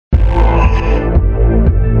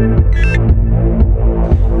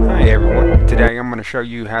I'm going to show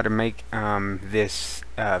you how to make this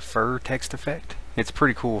fur text effect. It's a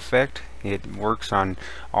pretty cool effect. It works on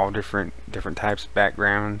all different types of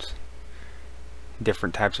backgrounds,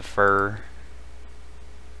 different types of fur.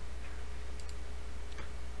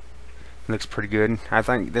 Looks pretty good. I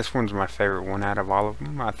think this one's my favorite one out of all of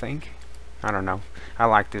them. I don't know. I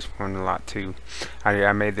like this one a lot too.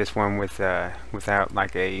 I made this one with without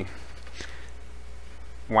like a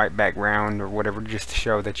white background or whatever, just to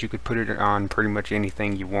show that you could put it on pretty much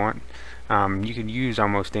anything you want. You can use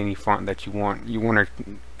almost any font that you want. You want to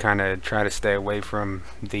kind of try to stay away from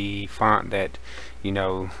the font that, you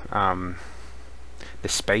know, the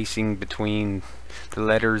spacing between the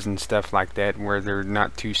letters and stuff like that, where they're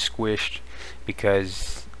not too squished,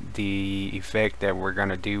 because the effect that we're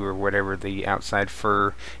gonna do, or whatever, the outside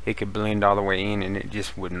fur, it could blend all the way in and it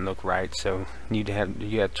just wouldn't look right. So you have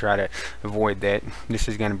to try to avoid that. This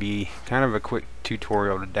is going to be kind of a quick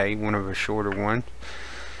tutorial today, one of a shorter one.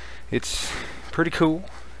 It's pretty cool.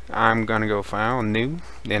 I'm gonna go File, New,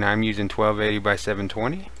 and I'm using 1280 by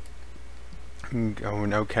 720.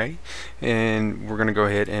 Going OK, and we're gonna go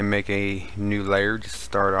ahead and make a new layer to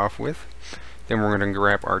start off with. Then we're gonna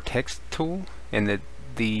grab our text tool, and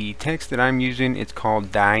the text that I'm using, it's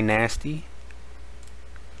called Dynasty.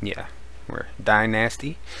 Yeah, we're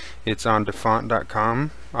Dynasty. It's on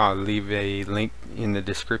font.com. I'll leave a link in the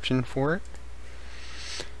description for it.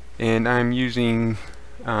 And I'm using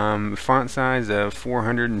font size of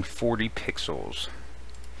 440 pixels.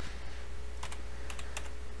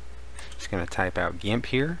 Just going to type out Gimp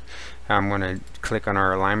here. I'm going to click on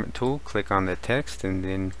our alignment tool, click on the text, and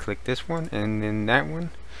then click this one and then that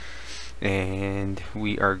one. And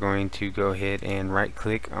we are going to go ahead and right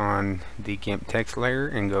click on the Gimp text layer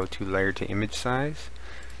and go to layer to image size.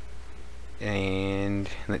 And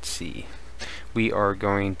let's see, we are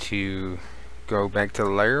going to go back to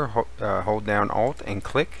the layer, hold down Alt and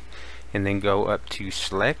click, and then go up to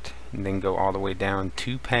select, and then go all the way down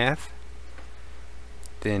to path,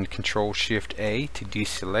 then Control Shift A to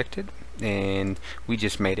deselect it. And we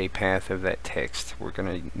just made a path of that text. We're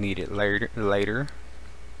going to need it later.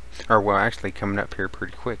 Or well, actually coming up here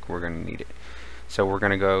pretty quick, we're going to need it. So we're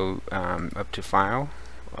going to go up to File,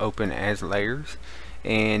 Open as Layers,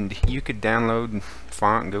 and you could download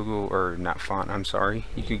font, Google, or not font, I'm sorry,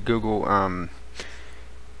 you could Google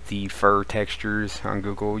the fur textures on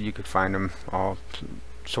Google. You could find them all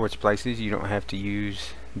sorts of places. You don't have to use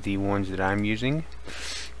the ones that I'm using.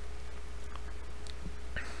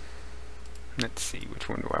 Let's see, which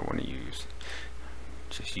one do I want to use?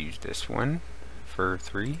 Just use this one. Fur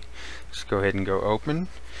 3. Just go ahead and go open,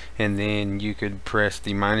 and then you could press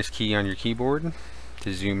the minus key on your keyboard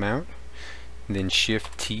to zoom out, and then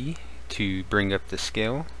Shift T to bring up the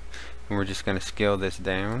scale, and we're just going to scale this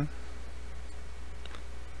down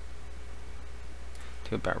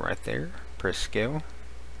to about right there. Press scale,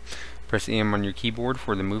 press M on your keyboard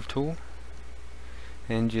for the move tool,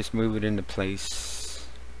 and just move it into place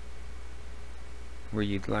where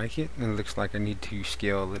you'd like it. And it looks like I need to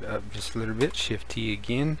scale it up just a little bit. Shift T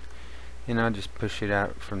again, and I'll just push it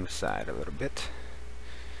out from the side a little bit.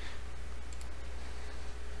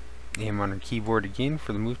 M on our keyboard again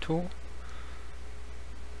for the move tool,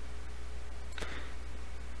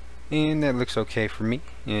 and that looks okay for me.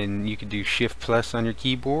 And you could do Shift plus on your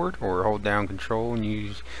keyboard, or hold down Control and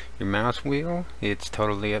use your mouse wheel. It's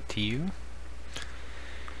totally up to you.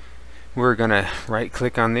 We're gonna right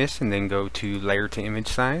click on this and then go to layer to image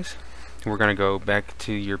size. We're gonna go back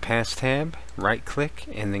to your path tab, right click,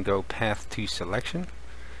 and then go path to selection.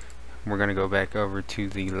 We're gonna go back over to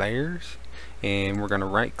the layers, and we're gonna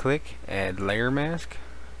right click, add layer mask.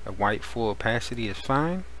 A white full opacity is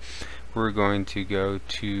fine. We're going to go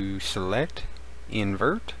to select,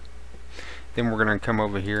 invert. Then we're gonna come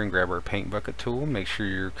over here and grab our paint bucket tool, make sure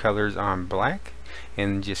your color's on black,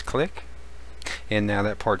 and just click. And now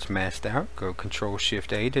that part's masked out. Go Control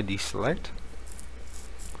Shift A to deselect.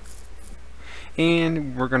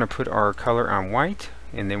 And we're going to put our color on white,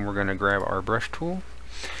 and then we're going to grab our brush tool.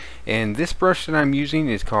 And this brush that I'm using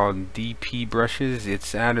is called DP brushes.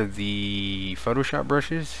 It's out of the Photoshop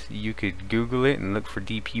brushes. You could Google it and look for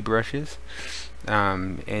DP brushes,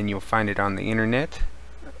 and you'll find it on the internet.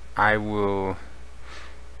 I will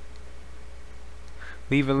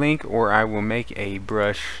leave a link, or I will make a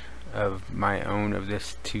brush of my own of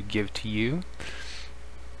this to give to you,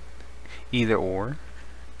 either or.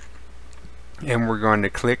 And we're going to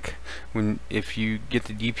click, if you get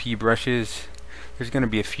the DP brushes, there's going to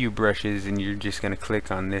be a few brushes, and you're just going to click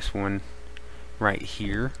on this one right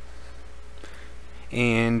here.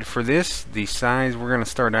 And for this, the size, we're going to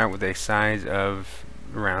start out with a size of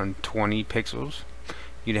around 20 pixels.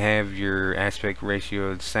 you'd have your aspect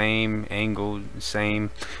ratio the same, angle the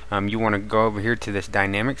same. You want to go over here to this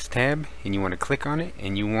dynamics tab and you want to click on it,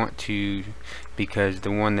 and you want to, because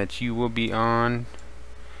the one that you will be on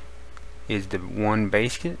is the one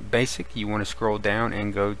basic, you want to scroll down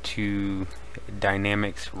and go to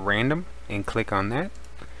dynamics random and click on that,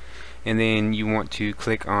 and then you want to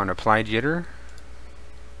click on apply jitter.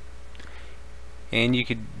 And you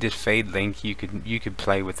could just fade link. You could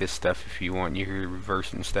play with this stuff if you want. You hear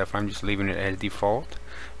reversing stuff. I'm just leaving it as default.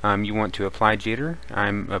 You want to apply jitter.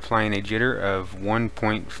 I'm applying a jitter of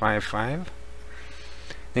 1.55.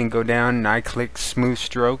 Then go down and I click smooth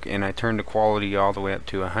stroke and I turn the quality all the way up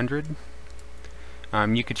to 100.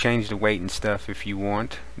 You could change the weight and stuff if you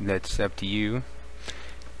want. That's up to you.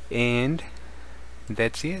 And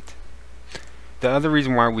that's it. The other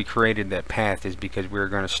reason why we created that path is because we're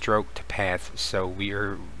going to stroke to path, so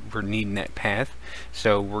we're needing that path.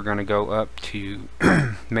 So we're going to go up to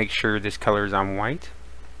make sure this color is on white.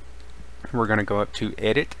 We're going to go up to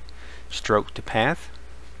edit, stroke to path,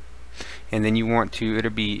 and then you want to, it'll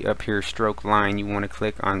be up here stroke line, you want to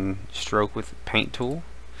click on stroke with paint tool,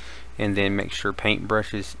 and then make sure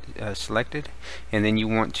paintbrush is selected, and then you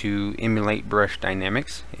want to emulate brush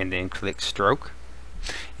dynamics and then click stroke.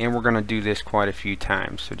 And we're going to do this quite a few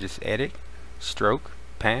times, so just edit, stroke,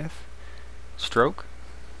 path, stroke,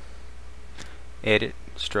 edit,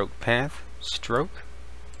 stroke, path, stroke,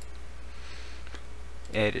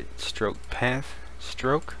 edit, stroke, path,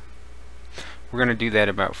 stroke. We're going to do that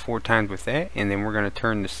about 4 times with that, and then we're going to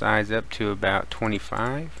turn the size up to about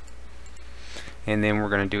 25, and then we're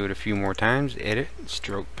going to do it a few more times. Edit,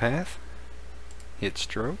 stroke, path, hit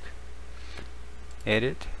stroke,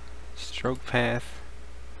 edit, stroke, path,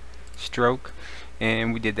 stroke,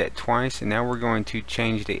 and we did that twice. And now we're going to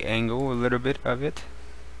change the angle a little bit of it.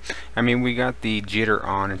 I mean, we got the jitter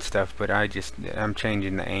on and stuff, but I'm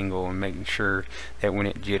changing the angle and making sure that when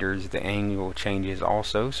it jitters the angle changes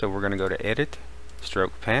also. So we're going to go to edit,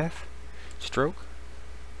 stroke, path, stroke,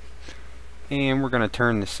 and we're going to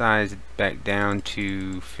turn the size back down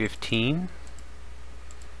to 15,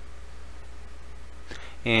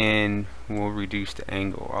 and we'll reduce the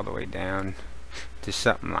angle all the way down to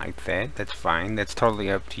something like that. That's fine. That's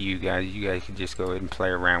totally up to you guys. You guys can just go ahead and play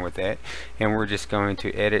around with that. And we're just going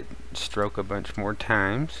to edit stroke a bunch more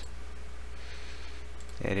times.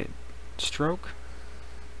 Edit stroke.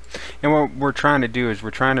 And what we're trying to do is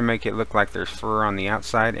we're trying to make it look like there's fur on the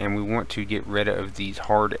outside, and we want to get rid of these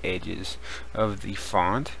hard edges of the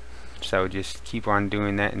font. So just keep on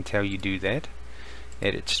doing that until you do that.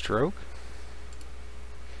 Edit stroke.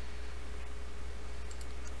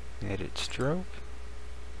 Edit stroke,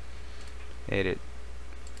 edit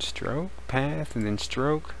stroke, path, and then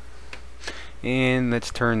stroke. And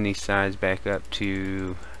let's turn the size back up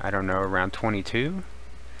to, I don't know, around 22.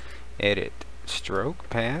 Edit stroke,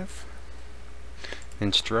 path,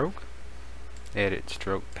 then stroke, edit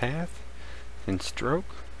stroke, path, then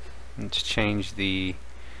stroke. Let's change the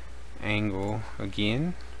angle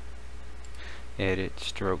again. Edit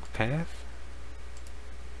stroke, path,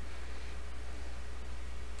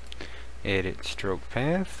 edit stroke,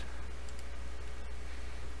 path,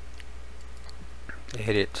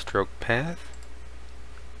 edit stroke, path,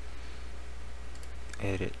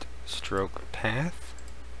 edit stroke, path,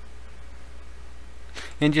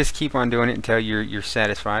 and just keep on doing it until you're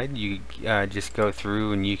satisfied. You just go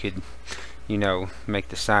through and you could, you know, make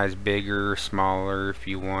the size bigger or smaller if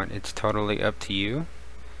you want. It's totally up to you.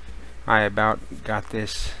 I about got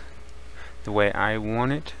this the way I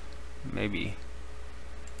want it. Maybe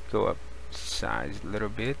go up size a little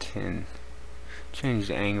bit and change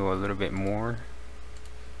the angle a little bit more.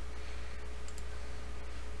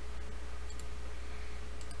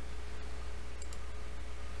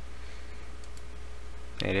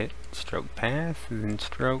 Edit stroke, path, and then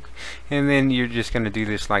stroke, and then you're just going to do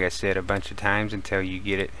this, like I said, a bunch of times until you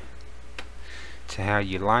get it to how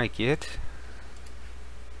you like it.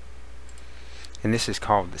 And this is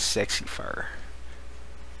called the sexy fur.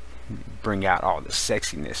 Bring out all the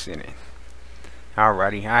sexiness in it.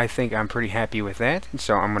 Alrighty, I think I'm pretty happy with that.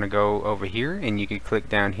 So I'm going to go over here, and you could click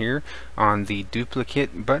down here on the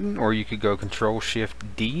duplicate button, or you could go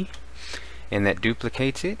Control-Shift-D, and that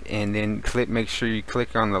duplicates it. And then make sure you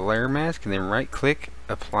click on the layer mask, and then right click,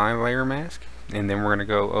 apply layer mask. And then we're going to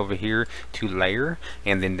go over here to layer,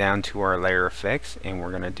 and then down to our layer effects, and we're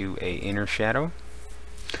going to do a inner shadow.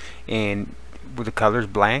 And with the colors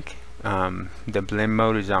black, the blend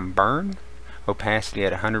mode is on burn, opacity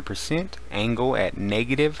at 100%, angle at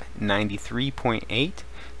 -93.8,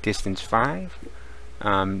 distance 5,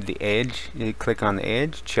 the edge, you click on the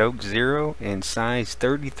edge, choke 0, and size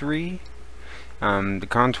 33, The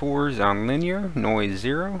contours on linear, noise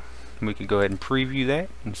 0. We could go ahead and preview that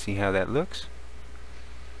and see how that looks.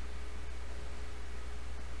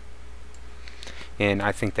 And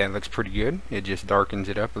I think that looks pretty good. It just darkens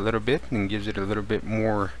it up a little bit and gives it a little bit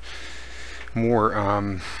more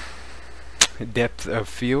depth of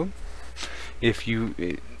field. If you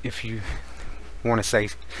want to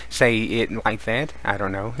say it like that, I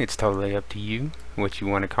don't know. It's totally up to you what you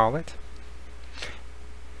want to call it.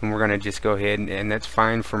 And we're going to just go ahead and that's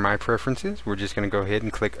fine for my preferences. We're just going to go ahead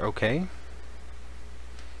and click OK.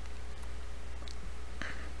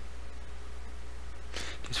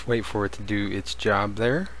 Just wait for it to do its job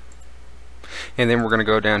there. And then we're going to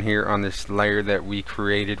go down here on this layer that we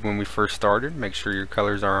created when we first started. Make sure your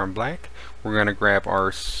colors are on black. We're going to grab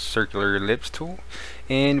our circular ellipse tool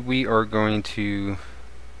and we are going to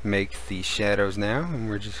make the shadows now, and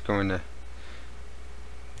we're just going to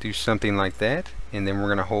do something like that, and then we're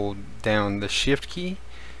going to hold down the shift key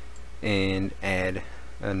and add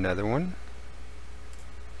another one.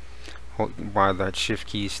 While that shift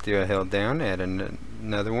key is still held down, add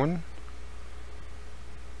another one.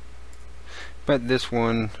 But this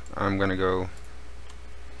one I'm going to go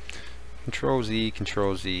Control Z,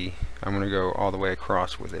 Control Z. I'm going to go all the way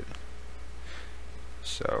across with it.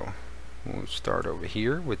 So we'll start over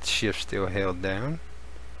here with shift still held down.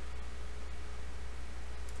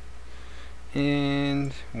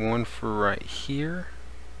 And one for right here.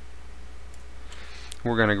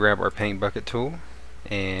 We're going to grab our paint bucket tool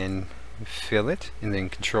and fill it, and then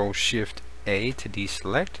Control Shift A to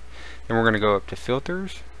deselect. Then we're going to go up to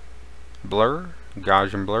filters, blur,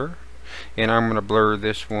 Gaussian blur, and I'm going to blur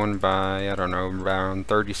this one by, I don't know, around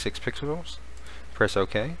 36 pixels. Press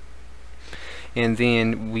OK. And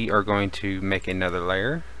then we are going to make another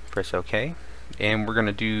layer. Press OK. And we're going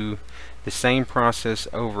to do the same process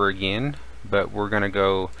over again, but we're going to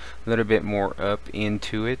go a little bit more up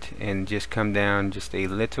into it and just come down just a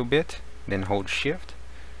little bit, then hold shift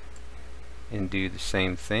and do the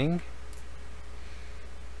same thing,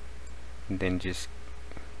 and then just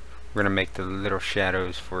we're going to make the little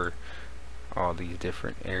shadows for all these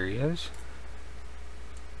different areas.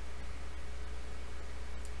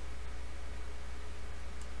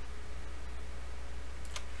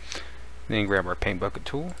 Then grab our paint bucket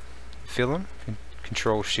tool, fill them,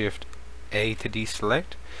 Control Shift A to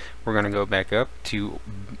deselect. We're going to go back up to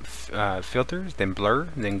filters, then blur,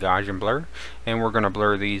 then Gaussian blur, and we're going to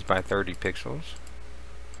blur these by 30 pixels.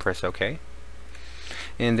 Press OK.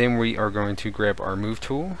 And then we are going to grab our move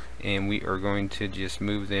tool and we are going to just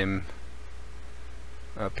move them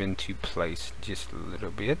up into place just a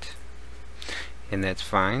little bit, and that's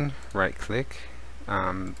fine. Right click,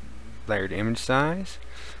 layered image size.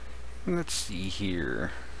 Let's see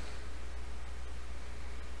here.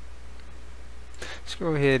 Let's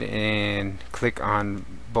go ahead and click on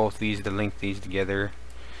both these to link these together,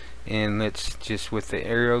 and let's just with the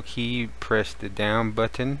arrow key press the down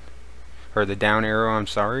button, or the down arrow, I'm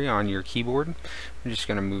sorry, on your keyboard. I'm just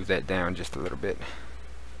going to move that down just a little bit,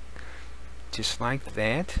 just like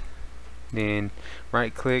that. Then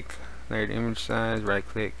right click, layered image size, right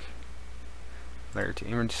click, layer to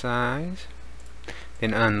image size,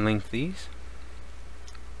 then unlink these,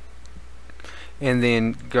 and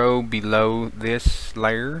then go below this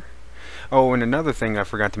layer. Oh, and another thing I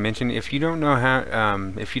forgot to mention, if you don't know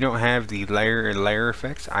how, if you don't have the layer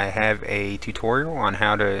effects, I have a tutorial on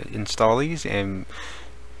how to install these and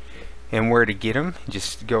where to get them.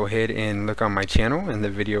 Just go ahead and look on my channel and the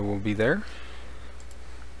video will be there.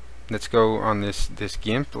 Let's go on this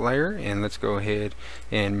Gimp layer, and let's go ahead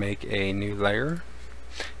and make a new layer,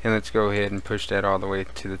 and let's go ahead and push that all the way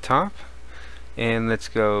to the top, and let's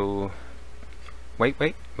go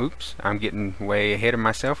wait, oops, I'm getting way ahead of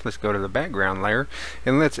myself. Let's go to the background layer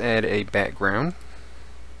and let's add a background.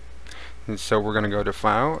 And so we're going to go to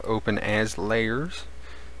File, Open as Layers,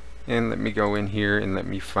 and let me go in here and let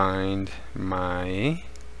me find my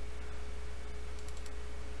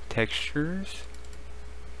textures.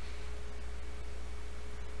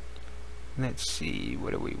 Let's see,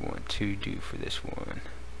 what do we want to do for this one?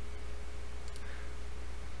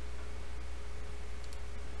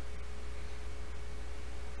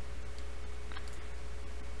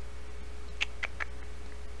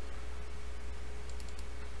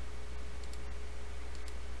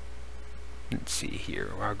 Let's see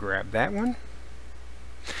here, I'll grab that one,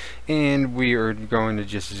 and we are going to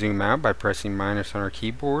just zoom out by pressing minus on our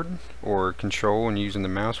keyboard, or control and using the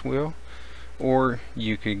mouse wheel, or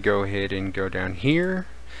you could go ahead and go down here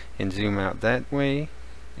and zoom out that way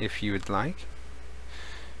if you would like.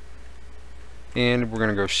 And we're going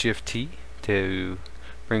to go Shift T to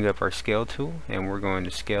bring up our scale tool, and we're going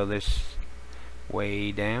to scale this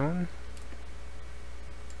way down.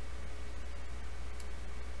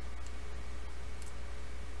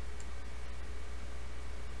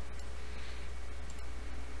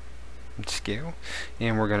 Scale,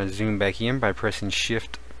 and we're going to zoom back in by pressing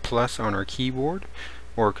Shift plus on our keyboard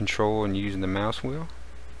or Control and using the mouse wheel.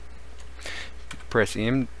 Press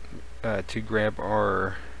M to grab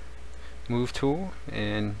our move tool,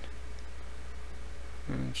 and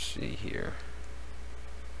let's see here.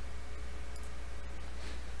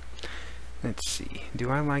 Let's see,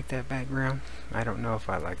 do I like that background? I don't know if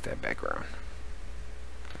I like that background.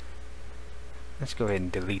 Let's go ahead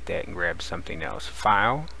and delete that and grab something else.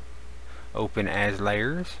 File, open as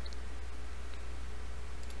layers,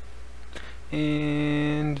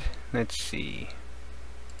 and let's see,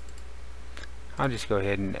 I'll just go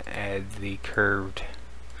ahead and add the curved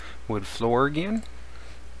wood floor again.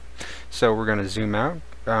 So we're going to zoom out,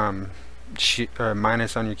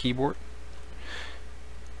 minus on your keyboard.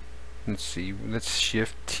 Let's see, let's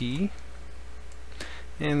Shift T,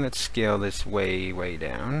 and let's scale this way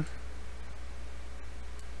down.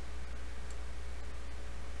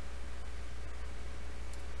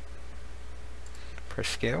 Press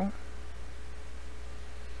scale,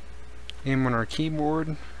 and on our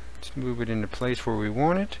keyboard, let's move it into place where we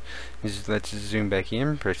want it. Let's zoom back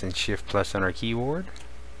in, pressing Shift plus on our keyboard,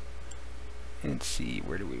 and see,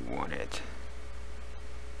 where do we want it?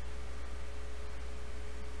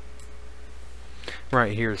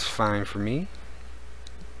 Right here is fine for me.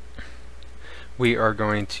 We are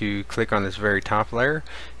going to click on this very top layer,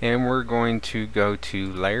 and we're going to go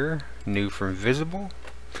to Layer, New from Visible,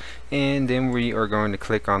 and then we are going to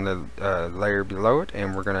click on the layer below it,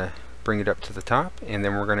 and we're going to bring it up to the top, and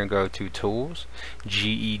then we're going to go to Tools,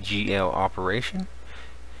 GEGL Operation.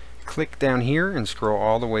 Click down here and scroll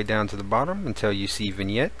all the way down to the bottom until you see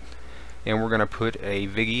Vignette, and we're going to put a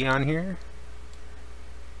Viggy on here,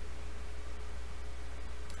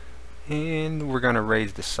 and we're going to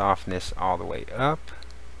raise the softness all the way up.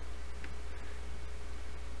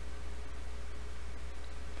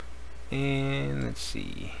 And let's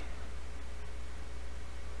see,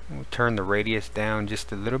 we'll turn the radius down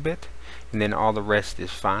just a little bit, and then all the rest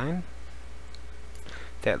is fine.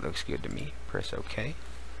 That looks good to me. Press OK.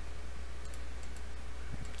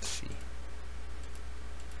 Let's see.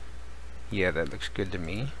 Yeah, that looks good to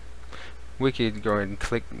me. We could go ahead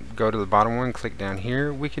and go to the bottom one, click down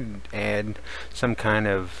here. We could add some kind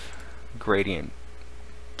of gradient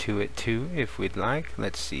to it too if we'd like.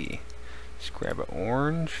 Let's see. Let's grab an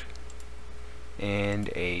orange and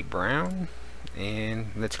a brown, and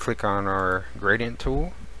let's click on our gradient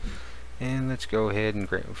tool, and let's go ahead and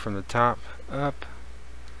grade from the top up.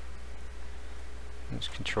 Let's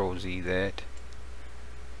Control Z that,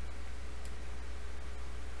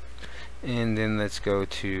 and then let's go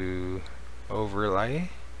to overlay,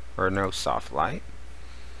 or no, soft light.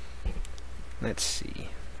 Let's see,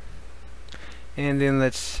 and then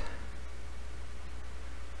let's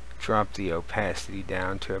drop the opacity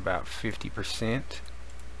down to about 50%.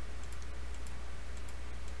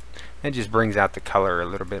 That just brings out the color a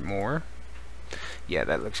little bit more. Yeah,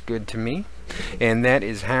 that looks good to me. And that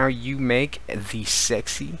is how you make the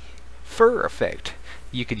sexy fur effect.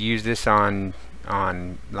 You could use this on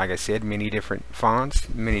like I said, many different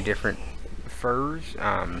fonts, many different furs.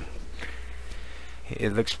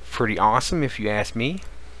 It looks pretty awesome if you ask me.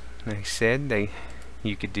 Like I said,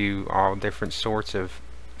 you could do all different sorts of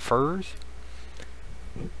furs.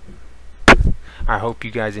 I hope you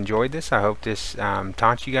guys enjoyed this. I hope this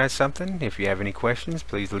taught you guys something. If you have any questions,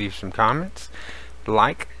 please leave some comments.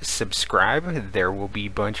 Like, subscribe. There will be a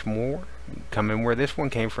bunch more coming where this one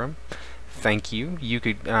came from. Thank you. You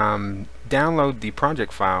could download the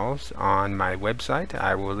project files on my website.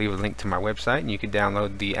 I will leave a link to my website, and you can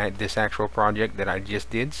download this actual project that I just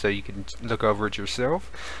did, so you can look over it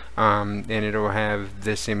yourself. And it'll have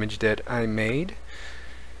this image that I made.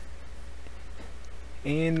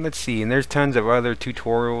 And let's see, and there's tons of other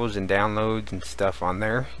tutorials and downloads and stuff on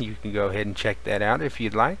there. You can go ahead and check that out if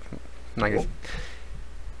you'd like. I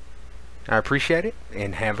appreciate it,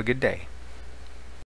 and have a good day.